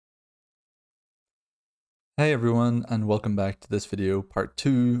Hey everyone, and welcome back to this video, part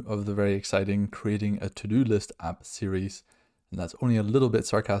 2 of the very exciting Creating a To-Do List app series. And that's only a little bit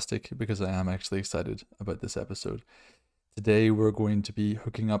sarcastic because I am actually excited about this episode. Today we're going to be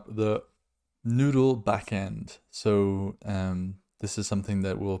hooking up the Noodle backend. So this is something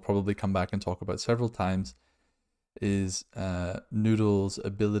that we'll probably come back and talk about several times, is Noodle's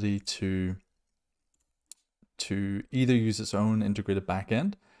ability to either use its own integrated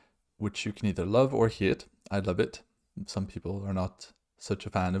backend, which you can either love or hate. I love it. Some people are not such a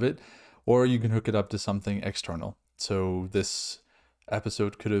fan of it. Or you can hook it up to something external. So this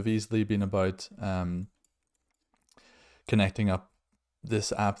episode could have easily been about connecting up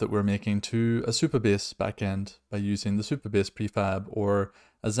this app that we're making to a Firebase backend by using the Firebase prefab, or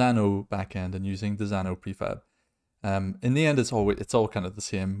a Xano backend and using the Xano prefab. In the end, it's all kind of the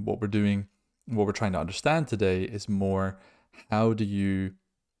same. What we're doing, what we're trying to understand today is more how do you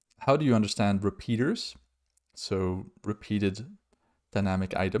understand repeaters, so repeated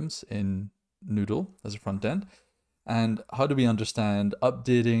dynamic items in Noodle as a front end, and how do we understand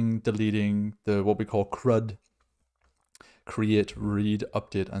updating, deleting, the what we call CRUD, create, read,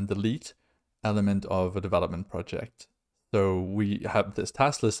 update, and delete element of a development project. So we have this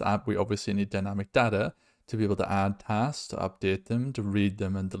task list app. We obviously need dynamic data to be able to add tasks, to update them, to read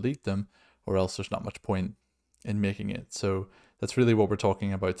them and delete them, or else there's not much point in making it. So that's really what we're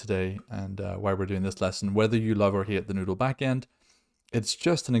talking about today, and why we're doing this lesson. Whether you love or hate the Noodle backend, it's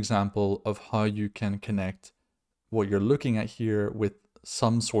just an example of how you can connect what you're looking at here with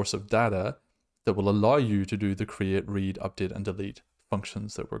some source of data that will allow you to do the create, read, update, and delete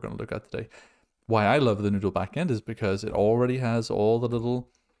functions that we're going to look at today. Why I love the Noodle backend is because it already has all the little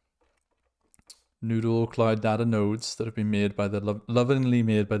Noodle cloud data nodes that have been made by the lovingly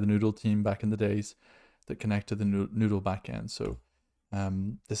made by the Noodle team back in the days, that connect to the Noodle backend. So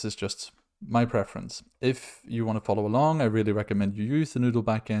this is just my preference. If you want to follow along, I really recommend you use the Noodle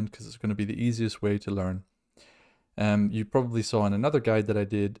backend because it's going to be the easiest way to learn. You probably saw in another guide that I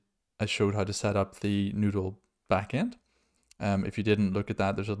did, I showed how to set up the Noodle backend. If you didn't look at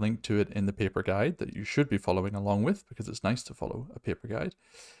that, there's a link to it in the paper guide that you should be following along with, because it's nice to follow a paper guide.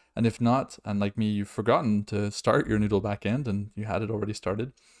 And if not, and like me, you've forgotten to start your Noodle backend and you had it already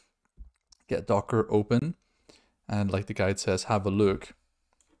started, get Docker open, and like the guide says, have a look.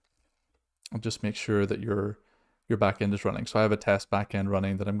 I'll just make sure that your backend is running. So I have a test backend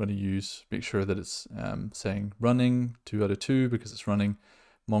running that I'm going to use. Make sure that it's saying running 2 out of 2 because it's running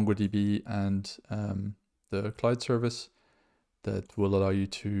MongoDB and the cloud service that will allow you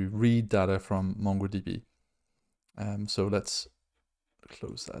to read data from MongoDB. So let's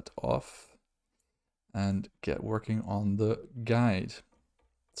close that off and get working on the guide.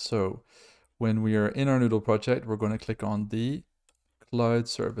 So when we are in our Noodle project, we're going to click on the cloud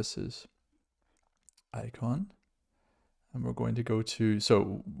services icon, and we're going to go to,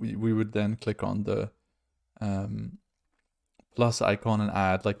 so we would then click on the plus icon and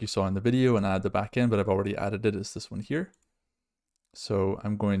add, like you saw in the video, and add the backend, but I've already added it as this one here. So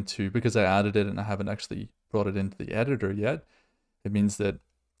I'm going to, because I added it and I haven't actually brought it into the editor yet, it means that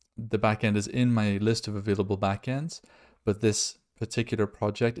the backend is in my list of available backends, but this particular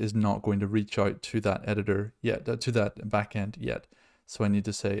project is not going to reach out to that editor yet, to that backend yet. So I need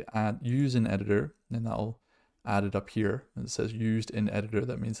to say add use in editor, and that'll add it up here. And it says used in editor.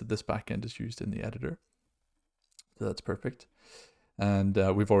 That means that this backend is used in the editor. So that's perfect. And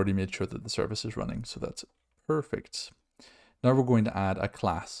we've already made sure that the service is running. So that's perfect. Now we're going to add a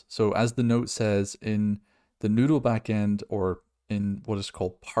class. So as the note says, in the Noodle backend, or in what is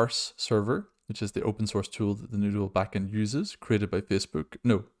called Parse server, which is the open source tool that the Noodle backend uses, created by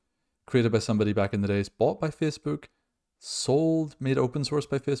somebody back in the days, bought by Facebook, sold, made open source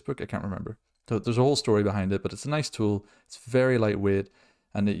by Facebook. I can't remember. So there's a whole story behind it, but it's a nice tool. It's very lightweight,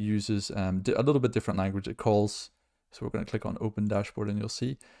 and it uses a little bit different language. It calls, so we're going to click on open dashboard and you'll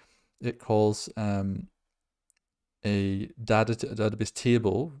see it calls a database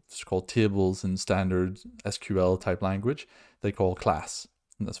table. It's called tables in standard SQL type language. They call class,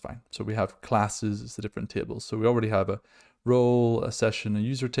 and that's fine. So we have classes as the different tables. So we already have a role, a session, a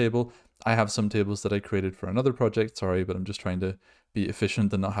user table. I have some tables that I created for another project. Sorry, but I'm just trying to be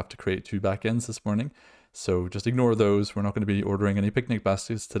efficient and not have to create 2 backends this morning. So just ignore those. We're not going to be ordering any picnic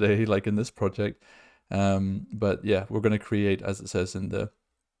baskets today, like in this project. But yeah, we're going to create, as it says in the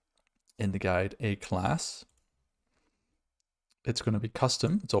guide, a class. It's going to be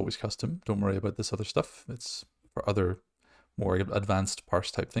custom. It's always custom. Don't worry about this other stuff. It's for other more advanced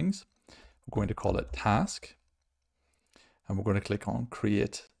parse type things. We're going to call it task, and we're going to click on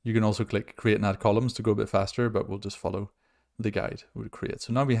create. You can also click create and add columns to go a bit faster, but we'll just follow the guide would create.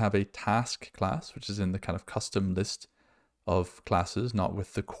 So now we have a task class, which is in the kind of custom list of classes, not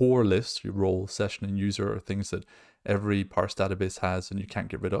with the core list, your role, session, and user, or things that every parse database has and you can't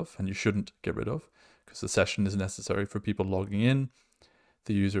get rid of, and you shouldn't get rid of, because the session is necessary for people logging in,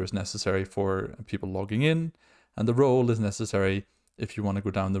 the user is necessary for people logging in, and the role is necessary if you want to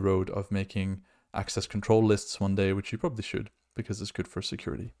go down the road of making access control lists one day, which you probably should, because it's good for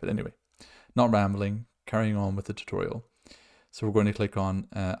security. But anyway, not rambling, carrying on with the tutorial. So we're going to click on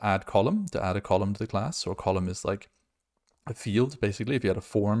add column to add a column to the class. So a column is like a field, basically. If you had a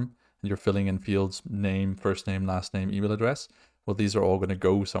form and you're filling in fields, name, first name, last name, email address, well, these are all going to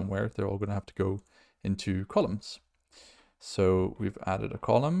go somewhere. They're all going to have to go into columns. So we've added a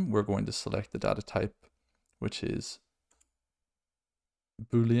column. We're going to select the data type, which is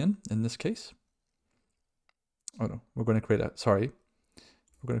Boolean in this case. Oh no, we're going to create a, sorry,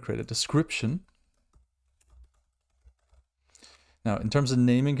 we're going to create a description. Now, in terms of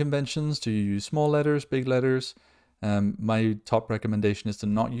naming conventions, do you use small letters, big letters? My top recommendation is to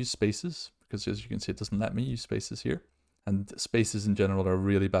not use spaces, because as you can see, it doesn't let me use spaces here. And spaces in general are a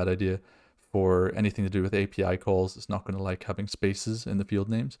really bad idea for anything to do with API calls. It's not going to like having spaces in the field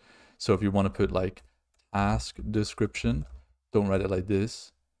names. So if you want to put like task description, don't write it like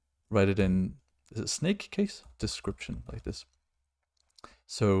this. Write it in, is it snake case? Description, like this.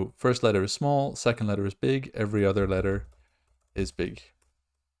 So first letter is small, second letter is big, every other letter is big.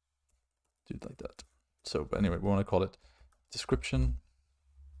 Do it like that. So anyway, we want to call it description.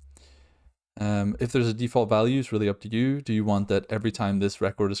 If there's a default value, it's really up to you. Do you want that every time this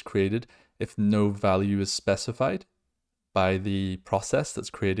record is created, if no value is specified by the process that's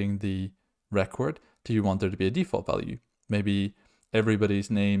creating the record, do you want there to be a default value? Maybe everybody's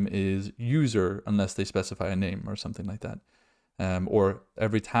name is user unless they specify a name or something like that. Or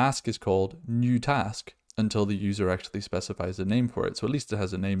every task is called new task until the user actually specifies a name for it. So at least it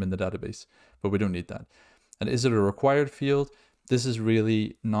has a name in the database, but we don't need that. And is it a required field? This is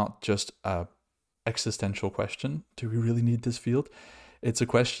really not just a existential question. Do we really need this field? It's a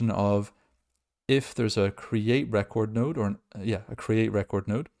question of if there's a create record node or a create record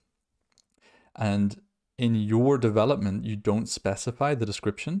node, and in your development, you don't specify the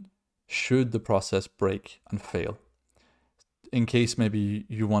description, should the process break and fail? In case maybe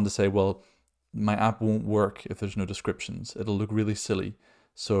you want to say, well, my app won't work if there's no descriptions. It'll look really silly.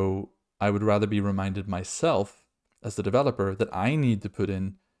 So I would rather be reminded myself as the developer that I need to put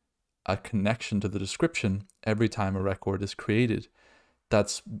in a connection to the description every time a record is created.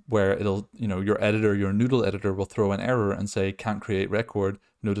 That's where it'll, your editor, your Noodle editor will throw an error and say, can't create record,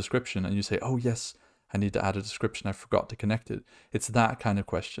 no description. And you say, oh yes, I need to add a description. I forgot to connect it. It's that kind of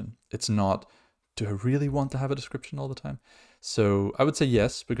question. It's not, do I really want to have a description all the time? So I would say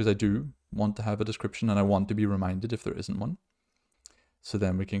yes, because I do want to have a description and I want to be reminded if there isn't one. So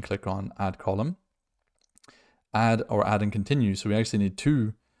then we can click on add column, add or add and continue. So we actually need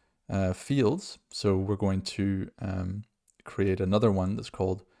two fields. So we're going to create another one that's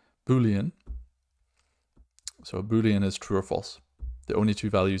called Boolean. So a Boolean is true or false. The only two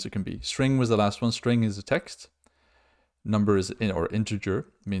values it can be. String was the last one. String is a text. Number is or integer,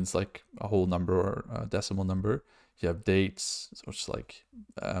 means like a whole number or a decimal number. You have dates, so it's like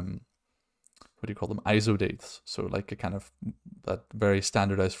what do you call them? ISO dates. So like a kind of that very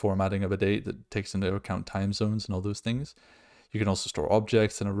standardized formatting of a date that takes into account time zones and all those things. You can also store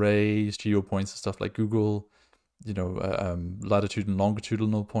objects and arrays, geopoints and stuff like Google, latitude and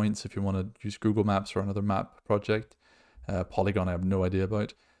longitudinal points if you want to use Google Maps or another map project. Polygon, I have no idea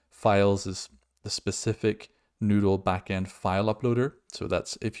about. Files is the specific Noodle backend file uploader. So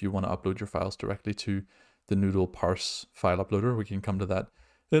that's if you want to upload your files directly to the Noodle parse file uploader. We can come to that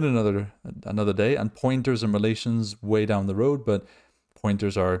in another day. And pointers and relations way down the road, but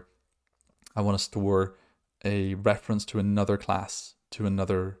pointers are, I want to store a reference to another class, to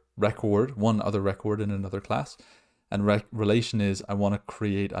another record, one other record in another class. And relation is, I want to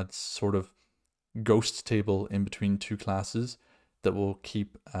create a sort of ghost table in between two classes that will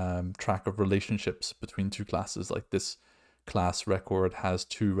keep track of relationships between two classes. Like this class record has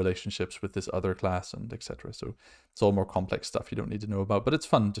two relationships with this other class and etc. So it's all more complex stuff you don't need to know about, but it's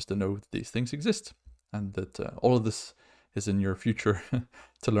fun just to know that these things exist and that all of this is in your future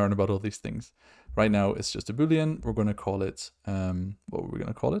to learn about all these things. Right now it's just a Boolean. We're going to call it, what were we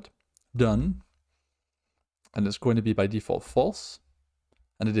going to call it? Done. And it's going to be by default false.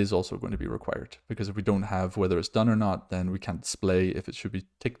 And it is also going to be required, because if we don't have whether it's done or not, then we can't display if it should be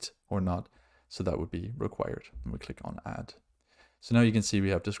ticked or not. So that would be required. And we click on add. So now you can see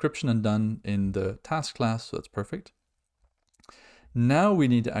we have description and done in the task class. So that's perfect. Now we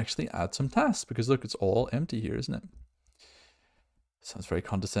need to actually add some tasks, because look, it's all empty here, isn't it? Sounds very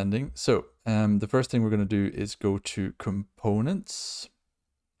condescending. So the first thing we're going to do is go to components.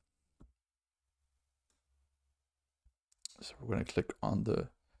 So we're going to click on the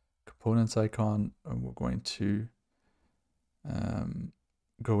components icon, and we're going to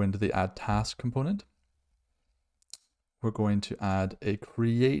go into the add task component. We're going to add a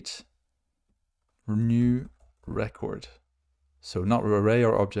create new record. So not array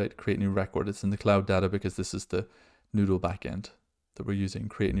or object, create new record. It's in the cloud data because this is the Noodle backend that we're using,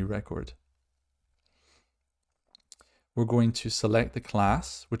 create new record. We're going to select the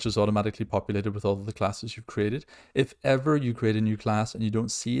class, which is automatically populated with all of the classes you've created. If ever you create a new class and you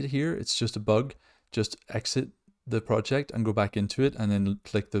don't see it here, it's just a bug. Just exit the project and go back into it and then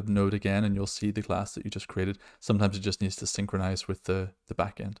click the node again and you'll see the class that you just created. Sometimes it just needs to synchronize with the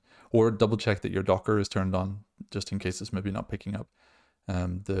backend, or double check that your Docker is turned on just in case it's maybe not picking up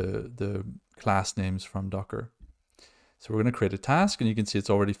the class names from Docker. So we're going to create a task, and you can see it's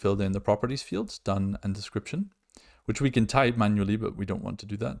already filled in the properties fields, done and description, which we can type manually, but we don't want to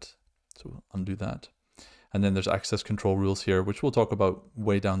do that. So we'll undo that. And then there's access control rules here, which we'll talk about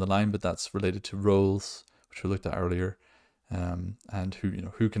way down the line, but that's related to roles, which we looked at earlier, and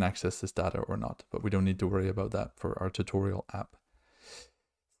who can access this data or not. But we don't need to worry about that for our tutorial app.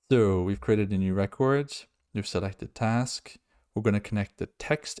 So we've created a new record. We've selected task. We're going to connect the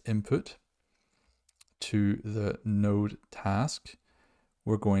text input to the node task.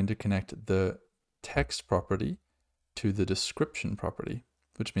 We're going to connect the text property to the description property,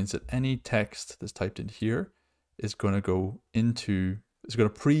 which means that any text that's typed in here is going to go into, is going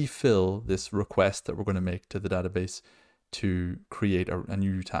to pre-fill this request that we're going to make to the database to create a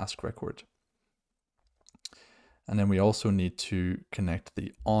new task record. And then we also need to connect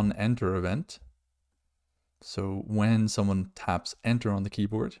the onEnter event. So when someone taps enter on the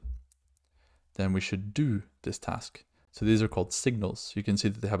keyboard, then we should do this task. So these are called signals. You can see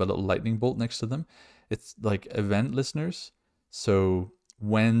that they have a little lightning bolt next to them. It's like event listeners. So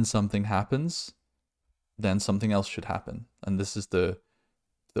when something happens, then something else should happen. And this is the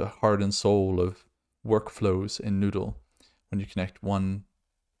heart and soul of workflows in Noodle. When you connect one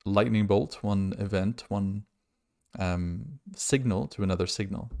lightning bolt, one event, one signal to another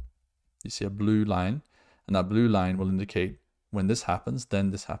signal, you see a blue line, and that blue line will indicate when this happens,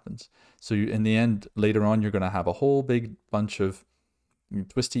 then this happens. So in the end, later on, you're going to have a whole big bunch of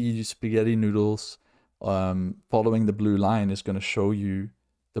twisty spaghetti noodles. Following the blue line is going to show you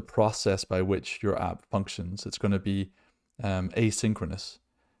the process by which your app functions. It's going to be asynchronous.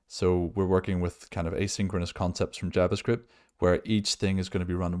 So we're working with kind of asynchronous concepts from JavaScript, where each thing is going to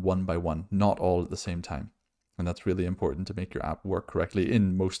be run one by one, not all at the same time. And that's really important to make your app work correctly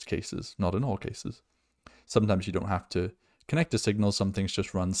in most cases, not in all cases. Sometimes you don't have to connect to signals. Some things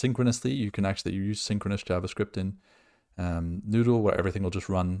just run synchronously. You can actually use synchronous JavaScript in Noodle, where everything will just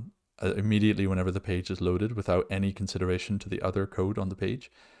run immediately whenever the page is loaded without any consideration to the other code on the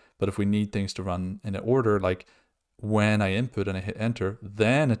page. But if we need things to run in an order, like when I input and I hit enter,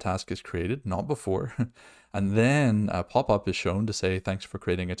 then a task is created, not before. And then a pop-up is shown to say, thanks for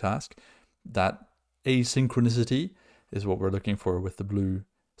creating a task. That asynchronicity is what we're looking for with the blue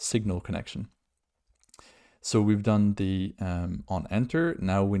signal connection. So we've done the on enter.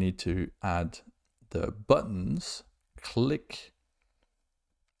 Now we need to add the buttons click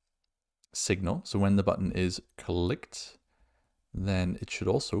signal. So when the button is clicked, then it should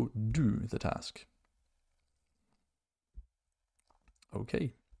also do the task.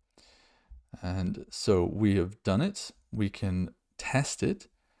 Okay. And so we have done it. We can test it.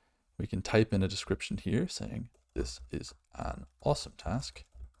 We can type in a description here saying this is an awesome task.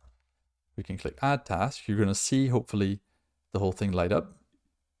 We can click add task. You're going to see hopefully the whole thing light up.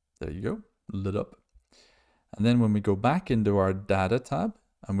 There you go, lit up. And then when we go back into our data tab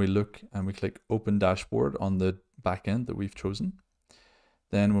and we look and we click open dashboard on the backend that we've chosen,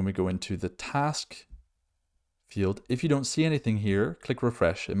 then when we go into the task field, if you don't see anything here, click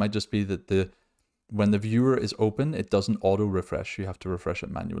refresh. It might just be that when the viewer is open, it doesn't auto refresh. You have to refresh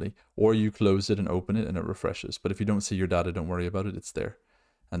it manually, or you close it and open it and it refreshes. But if you don't see your data, don't worry about it. It's there.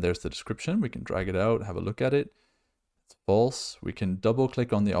 And there's the description. We can drag it out, have a look at it. It's false. We can double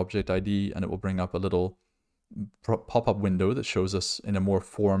click on the object ID and it will bring up a little pop-up window that shows us in a more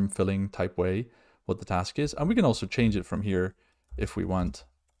form-filling type way what the task is. And we can also change it from here if we want,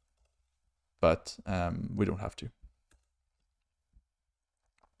 but we don't have to.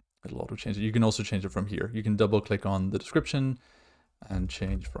 It'll auto change it. You can also change it from here. You can double click on the description and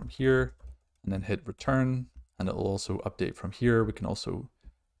change from here and then hit return, and it will also update from here. We can also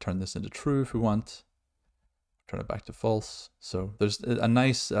turn this into true if we want, turn it back to false. So there's a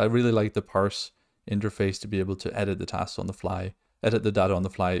nice, I really like the parse interface to be able to edit the tasks on the fly edit the data on the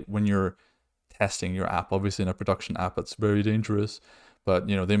fly when you're testing your app. Obviously in a production app, it's very dangerous. But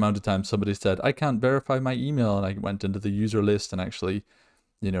you know, the amount of times somebody said, I can't verify my email, and I went into the user list and actually,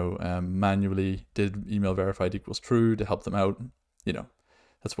 you know, manually did email verified equals true to help them out. You know,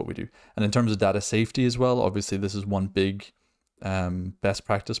 that's what we do. And in terms of data safety as well, obviously this is one big best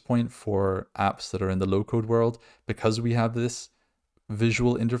practice point for apps that are in the low code world, because we have this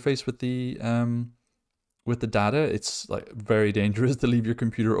visual interface with the data. It's like very dangerous to leave your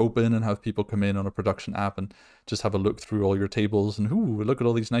computer open and have people come in on a production app and just have a look through all your tables and, ooh, look at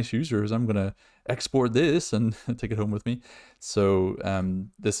all these nice users, I'm gonna export this and take it home with me. So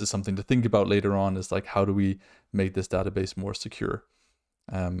this is something to think about later on, is like, how do we make this database more secure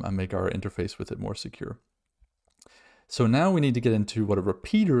and make our interface with it more secure. So now we need to get into what a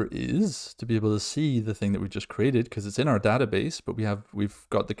repeater is to be able to see the thing that we just created, because it's in our database, but we've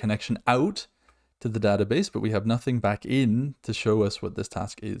got the connection out to the database, but we have nothing back in to show us what this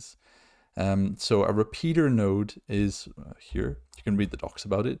task is. So a repeater node is here. You can read the docs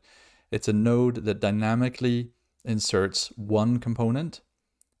about it. It's a node that dynamically inserts one component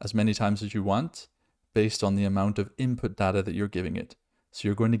as many times as you want based on the amount of input data that you're giving it. So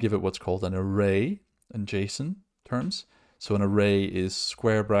you're going to give it what's called an array in JSON terms. So an array is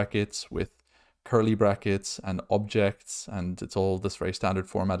square brackets with curly brackets and objects, and it's all this very standard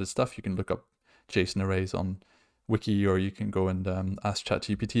formatted stuff. You can look up JSON arrays on Wiki, or you can go and ask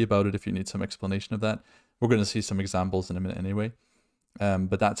ChatGPT about it if you need some explanation of that. We're going to see some examples in a minute anyway.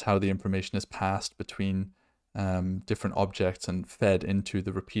 But that's how the information is passed between different objects and fed into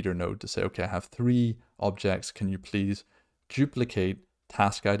the repeater node to say, okay, I have 3 objects. Can you please duplicate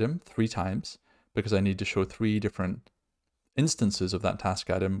task item 3 times? Because I need to show 3 different instances of that task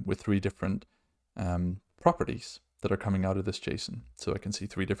item with 3 different properties that are coming out of this JSON. So I can see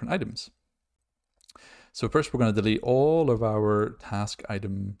 3 different items. So first we're going to delete all of our task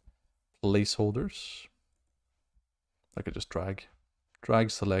item placeholders. I could just drag,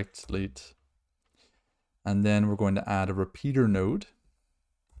 select, delete. And then we're going to add a repeater node.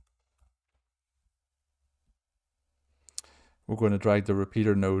 We're going to drag the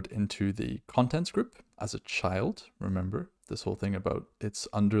repeater node into the contents group as a child. Remember this whole thing about it's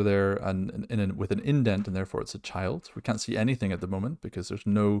under there and with an indent, and therefore it's a child. We can't see anything at the moment because there's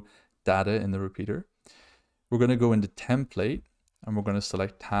no data in the repeater. We're going to go into template and we're going to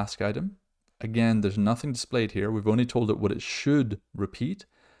select task item. Again, there's nothing displayed here. We've only told it what it should repeat,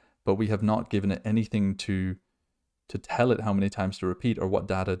 but we have not given it anything to tell it how many times to repeat or what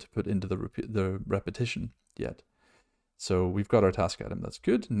data to put into the repetition yet. So we've got our task item. That's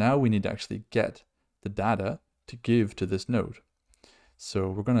good. Now we need to actually get the data to give to this node. So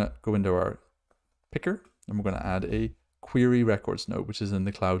we're going to go into our picker and we're going to add a query records node, which is in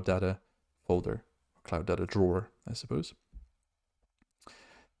the cloud data folder, or cloud data drawer, I suppose.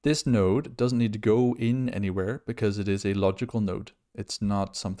 This node doesn't need to go in anywhere because it is a logical node. It's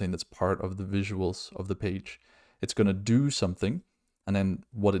not something that's part of the visuals of the page. It's going to do something, and then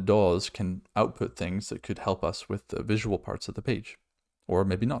what it does can output things that could help us with the visual parts of the page. Or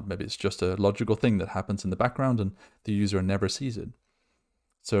maybe not. Maybe it's just a logical thing that happens in the background and the user never sees it.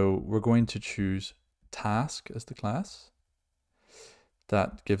 So we're going to choose task as the class.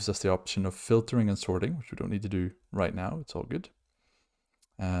 That gives us the option of filtering and sorting, which we don't need to do right now. It's all good.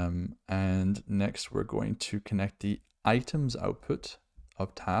 And next we're going to connect the items output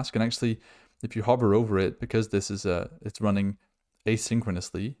of task. And actually, if you hover over it, because this is it's running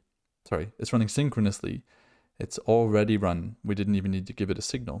asynchronously, it's running synchronously, it's already run. We didn't even need to give it a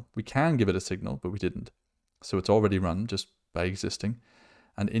signal. We can give it a signal, but we didn't. So it's already run just by existing.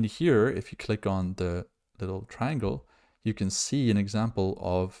 And in here, if you click on the little triangle, you can see an example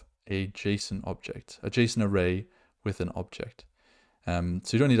of a JSON object, a JSON array with an object. So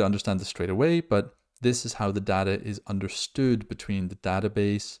you don't need to understand this straight away, but this is how the data is understood between the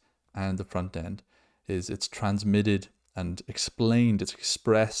database and the front end. It's transmitted and explained, it's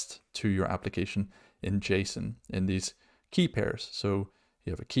expressed to your application in JSON in these key pairs. So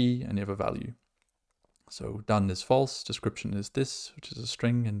you have a key and you have a value. So done is false, description is this, which is a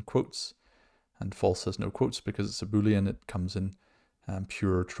string in quotes, and false has no quotes because it's a Boolean. It comes in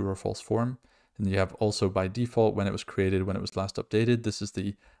pure true or false form. And you have also by default when it was created, when it was last updated. This is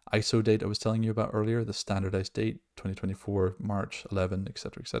the ISO date I was telling you about earlier, the standardized date, 2024, March 11,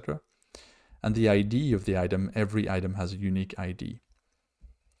 etc., etc. And the ID of the item, every item has a unique ID.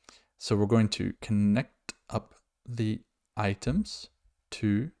 So we're going to connect up the items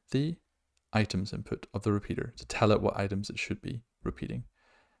to the items input of the repeater to tell it what items it should be repeating.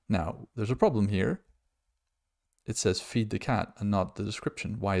 Now, there's a problem here. It says feed the cat and not the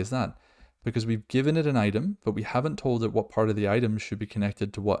description. Why is that? because we've given it an item, but we haven't told it what part of the item should be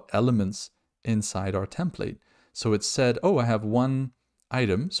connected to what elements inside our template. So it said, oh, I have one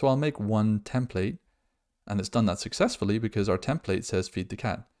item, so I'll make one template. And it's done that successfully because our template says feed the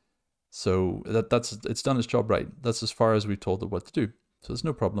cat. So it's done its job right. That's as far as we've told it what to do. So there's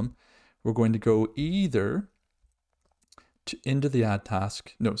no problem. We're going to go either into the add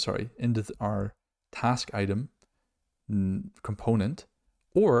task, into our task item component,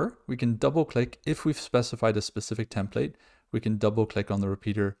 or we can double click. If we've specified a specific template, we can double click on the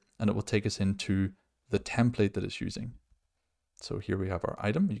repeater and it will take us into the template that it's using. So here we have our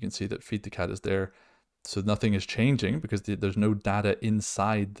item. You can see that feed the cat is there. So nothing is changing because there's no data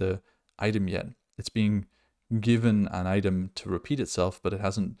inside the item yet. It's being given an item to repeat itself, but it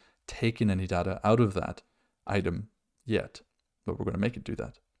hasn't taken any data out of that item yet. But we're going to make it do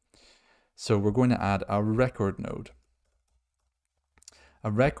that. So we're going to add a record node.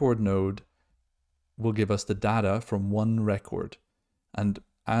 A record node will give us the data from one record. And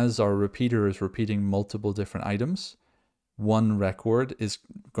as our repeater is repeating multiple different items, one record is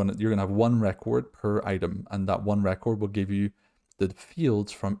you're gonna have one record per item, and that one record will give you the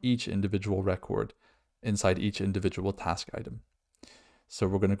fields from each individual record inside each individual task item. So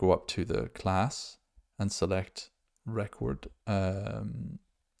we're going to go up to the class and select record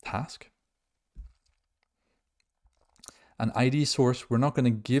task. An ID source, we're not going to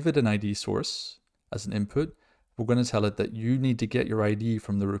give it an ID source as an input. We're going to tell it that you need to get your ID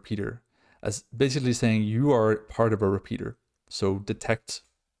from the repeater, as basically saying you are part of a repeater. So detect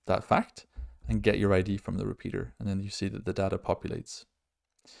that fact and get your ID from the repeater. And then you see that the data populates.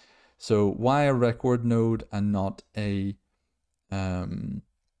 So why a record node and not a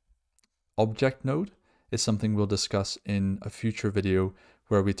object node is something we'll discuss in a future video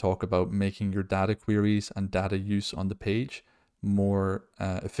where we talk about making your data queries and data use on the page more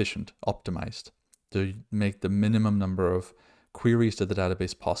efficient, optimized, to make the minimum number of queries to the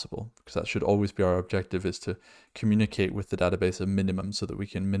database possible, because that should always be our objective, is to communicate with the database a minimum so that we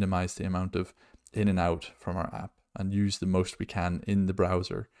can minimize the amount of in and out from our app and use the most we can in the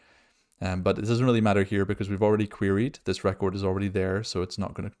browser. But it doesn't really matter here because we've already queried. This record is already there, so it's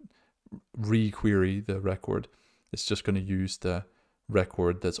not going to re-query the record. It's just going to use the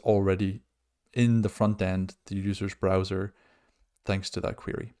record that's already in the front end, the user's browser, thanks to that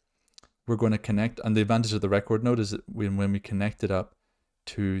query. We're going to connect, and the advantage of the record node is that when we connect it up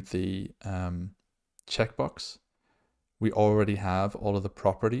to the checkbox, we already have all of the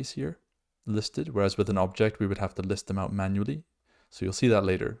properties here listed, whereas with an object, we would have to list them out manually. So you'll see that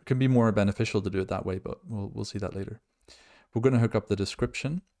later. It can be more beneficial to do it that way, but we'll see that later. We're going to hook up the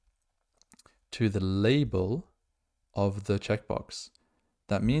description to the label of the checkbox.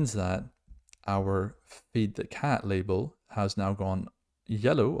 That means that our feed the cat label has now gone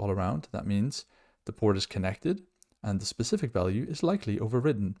yellow all around. That means the port is connected and the specific value is likely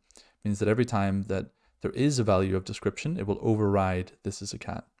overridden. It means that every time that there is a value of description, it will override this is a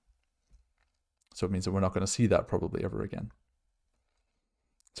cat. So it means that we're not going to see that probably ever again.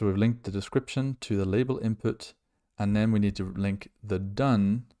 So we've linked the description to the label input, and then we need to link the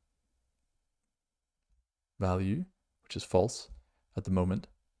done value, which is false at the moment,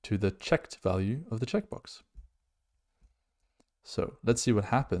 to the checked value of the checkbox. So let's see what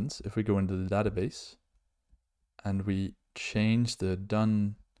happens if we go into the database and we change the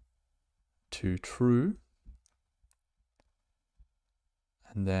done to true,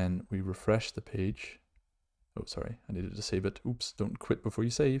 and then we refresh the page. Oh, sorry, I needed to save it. Oops, don't quit before you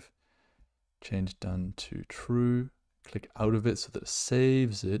save. Change done to true, click out of it so that it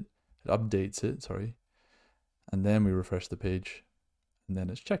saves it, it updates it, sorry. And then we refresh the page and then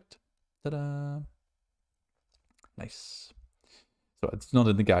it's checked. Ta-da! Nice. So it's not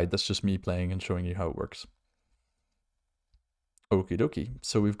in the guide, that's just me playing and showing you how it works. Okie dokie.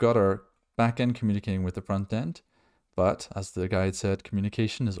 So we've got our backend communicating with the front end, but as the guide said,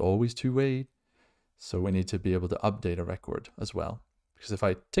 communication is always two-way. So we need to be able to update a record as well. Because if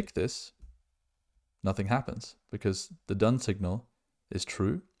I tick this, nothing happens because the done signal is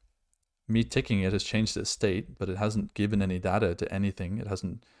true. Me ticking it has changed its state, but it hasn't given any data to anything. It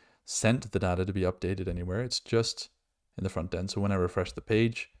hasn't sent the data to be updated anywhere. It's just in the front end. So when I refresh the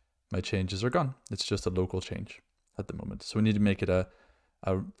page, my changes are gone. It's just a local change at the moment. So we need to make it a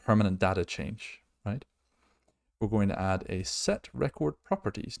permanent data change, right? We're going to add a set record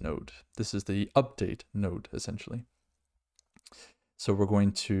properties node. This is the update node, essentially. So we're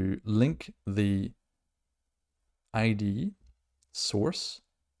going to link the ID source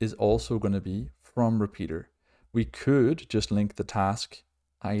is also going to be from repeater. We could just link the task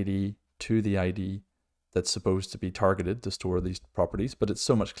ID to the ID that's supposed to be targeted to store these properties, but it's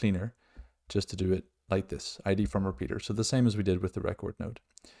so much cleaner just to do it like this, ID from repeater. So the same as we did with the record node.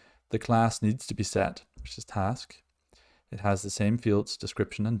 The class needs to be set, which is task. It has the same fields,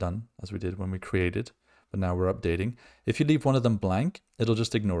 description and done, as we did when we created, but now we're updating. If you leave one of them blank, it'll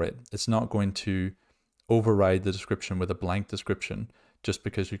just ignore it. It's not going to override the description with a blank description just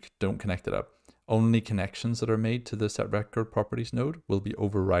because you don't connect it up. Only connections that are made to the set record properties node will be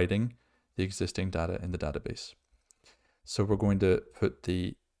overriding the existing data in the database. So we're going to put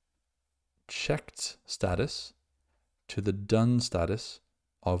the checked status to the done status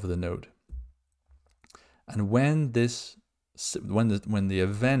of the node. And when this, when the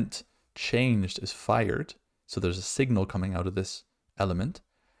event changed is fired, so there's a signal coming out of this element,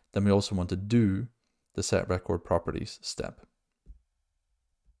 then we also want to do the set record properties step.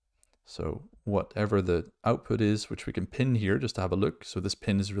 So whatever the output is, which we can pin here just to have a look. So this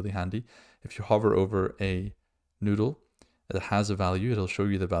pin is really handy. If you hover over a Noodl, it has a value, it'll show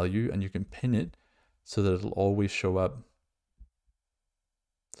you the value and you can pin it so that it'll always show up.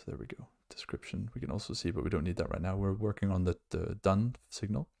 So there we go. Description, we can also see, but we don't need that right now. We're working on the done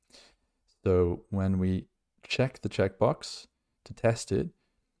signal. So when we check the checkbox to test it,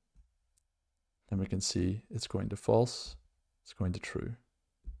 then we can see it's going to false, it's going to true,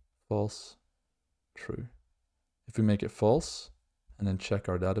 false, true. If we make it false and then check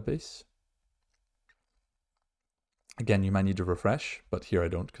our database, again, you might need to refresh, but here I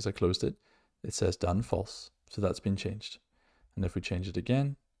don't because I closed it. It says done, false. So that's been changed. And if we change it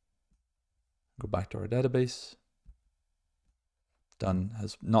again, go back to our database, done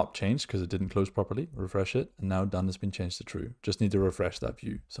has not changed because it didn't close properly. Refresh it, and now done has been changed to true. Just need to refresh that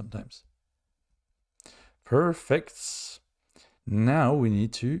view sometimes. Perfect. Now we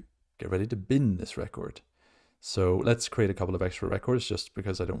need to get ready to bin this record. So let's create a couple of extra records just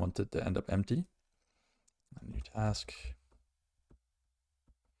because I don't want it to end up empty. A new task.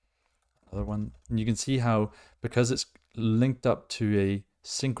 Another one. And you can see how, because it's linked up to a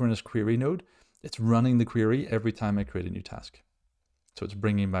synchronous query node, it's running the query every time I create a new task. So it's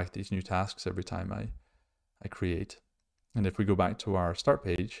bringing back these new tasks every time I create. And if we go back to our start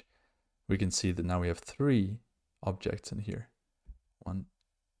page, we can see that now we have 3 objects in here. 1,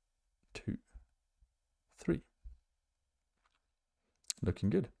 2, 3. Looking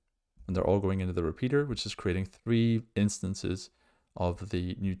good. And they're all going into the repeater, which is creating 3 instances of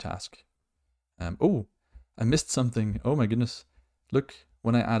the new task. Oh, I missed something. Oh my goodness. Look,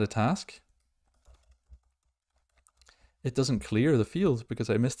 when I add a task, it doesn't clear the field because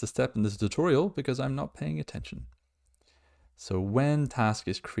I missed a step in this tutorial because I'm not paying attention. So when task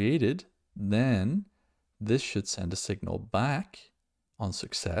is created, then this should send a signal back on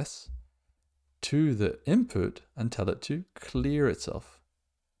success to the input and tell it to clear itself.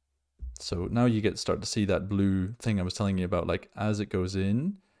 So now you start to see that blue thing I was telling you about, like as it goes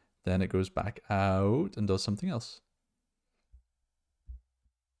in, then it goes back out and does something else.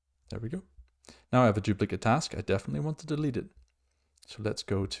 There we go. Now I have a duplicate task. I definitely want to delete it. So let's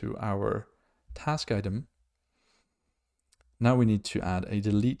go to our task item. Now we need to add a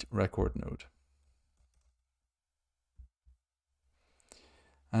delete record node.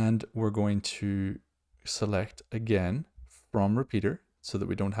 And we're going to select again from repeater so that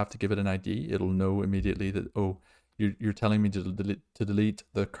we don't have to give it an ID. It'll know immediately that, oh, you're telling me to delete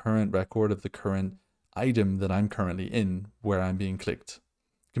the current record of the current item that I'm currently in where I'm being clicked.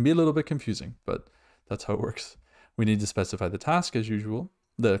 It can be a little bit confusing, but that's how it works. We need to specify the task as usual,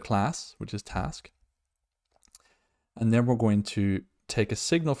 the class, which is task. And then we're going to take a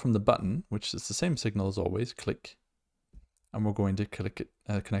signal from the button, which is the same signal as always, click. And we're going to click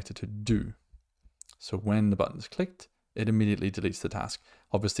it, connect it to do. So when the button is clicked, it immediately deletes the task.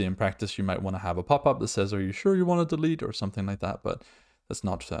 Obviously in practice, you might want to have a pop-up that says, are you sure you want to delete or something like that? But that's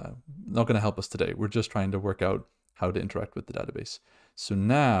not going to help us today. We're just trying to work out how to interact with the database. So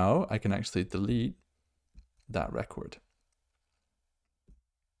now I can actually delete that record.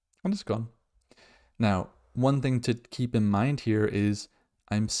 And it's gone. Now, one thing to keep in mind here is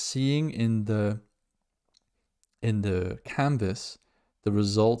I'm seeing in the canvas the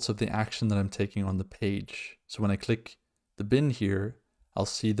results of the action that I'm taking on the page. So when I click the bin here, I'll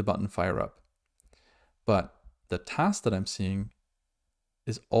see the button fire up. But the task that I'm seeing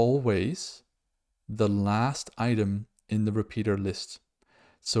is always the last item in the repeater list.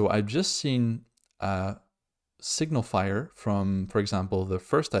 So I've just seen a signal fire from, for example, the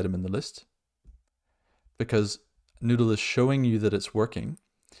first item in the list, because Noodl is showing you that it's working,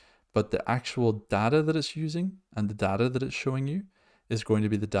 but the actual data that it's using and the data that it's showing you is going to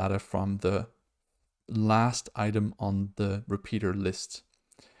be the data from the last item on the repeater list.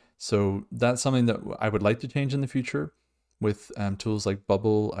 So that's something that I would like to change in the future, with tools like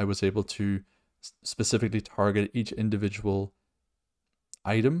Bubble, I was able to specifically target each individual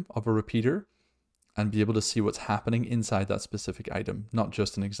item of a repeater and be able to see what's happening inside that specific item, not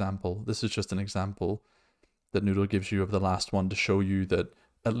just an example. This is just an example that Noodle gives you of the last one to show you that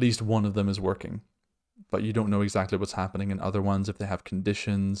at least one of them is working, but you don't know exactly what's happening in other ones. If they have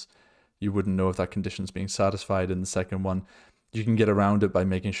conditions, you wouldn't know if that condition is being satisfied in the second one. You can get around it by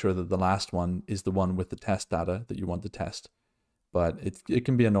making sure that the last one is the one with the test data that you want to test. But it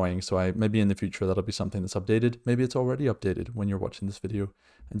can be annoying, so maybe in the future that'll be something that's updated. Maybe it's already updated when you're watching this video,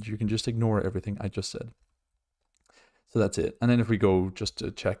 and you can just ignore everything I just said. So that's it. And then if we go just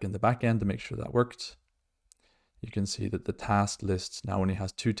to check in the backend to make sure that worked, you can see that the task list now only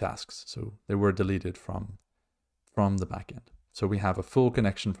has 2 tasks. So they were deleted from the backend. So we have a full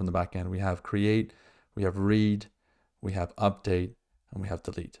connection from the backend. We have create, we have read, we have update, and we have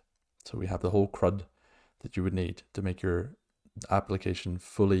delete. So we have the whole CRUD that you would need to make your application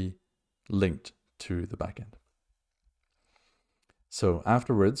fully linked to the backend. So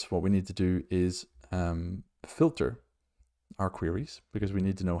afterwards, what we need to do is filter our queries, because we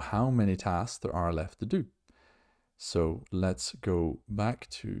need to know how many tasks there are left to do. So let's go back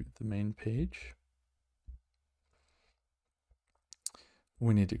to the main page.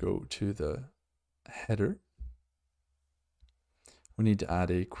 We need to go to the header. We need to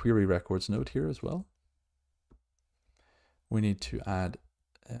add a query records node here as well. We need to add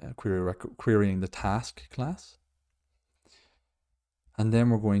querying the task class. And then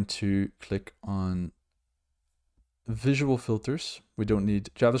we're going to click on visual filters. We don't need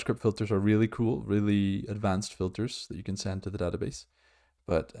JavaScript filters are really cool, really advanced filters that you can send to the database,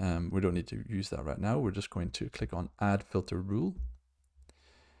 but we don't need to use that right now. We're just going to click on add filter rule.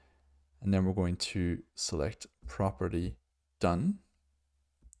 And then we're going to select property done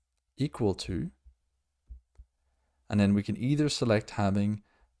equal to, and then we can either select having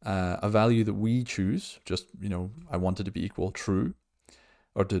a value that we choose, just, I want it to be equal true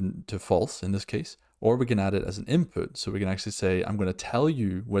or to false in this case, or we can add it as an input. So we can actually say, I'm going to tell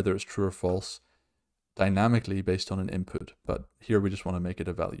you whether it's true or false dynamically based on an input, but here we just want to make it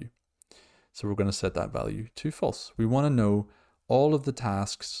a value. So we're going to set that value to false. We want to know all of the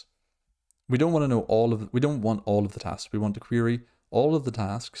tasks. We don't want to know we don't want all of the tasks. We want to query all of the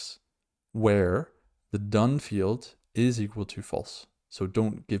tasks where the done field is equal to false. So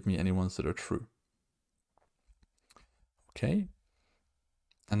don't give me any ones that are true. Okay.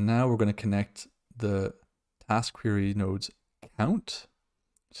 And now we're going to connect the task query node's count,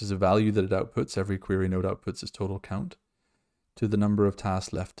 which is a value that it outputs. Every query node outputs its total count, to the number of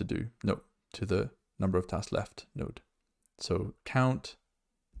tasks left to do. No, to the number of tasks left node. So count,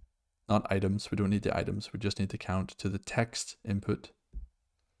 not items. We don't need the items. We just need to count to the text input.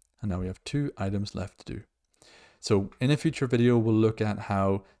 And now we have 2 items left to do. So in a future video, we'll look at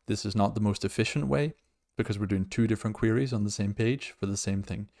how this is not the most efficient way, because we're doing 2 different queries on the same page for the same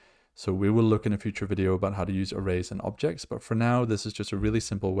thing. So we will look in a future video about how to use arrays and objects. But for now, this is just a really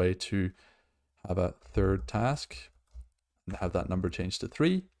simple way to have a third task and have that number changed to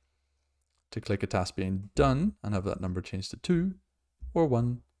 3, to click a task being done and have that number changed to 2 or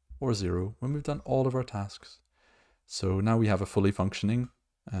 1 or 0 when we've done all of our tasks. So now we have a fully functioning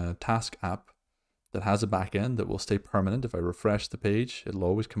task app that has a backend that will stay permanent. If I refresh the page, it'll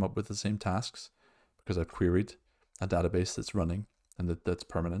always come up with the same tasks because I've queried a database that's running and that's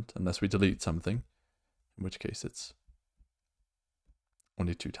permanent, unless we delete something, in which case it's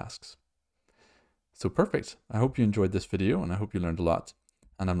only 2 tasks. So perfect. I hope you enjoyed this video and I hope you learned a lot,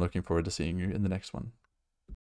 and I'm looking forward to seeing you in the next one.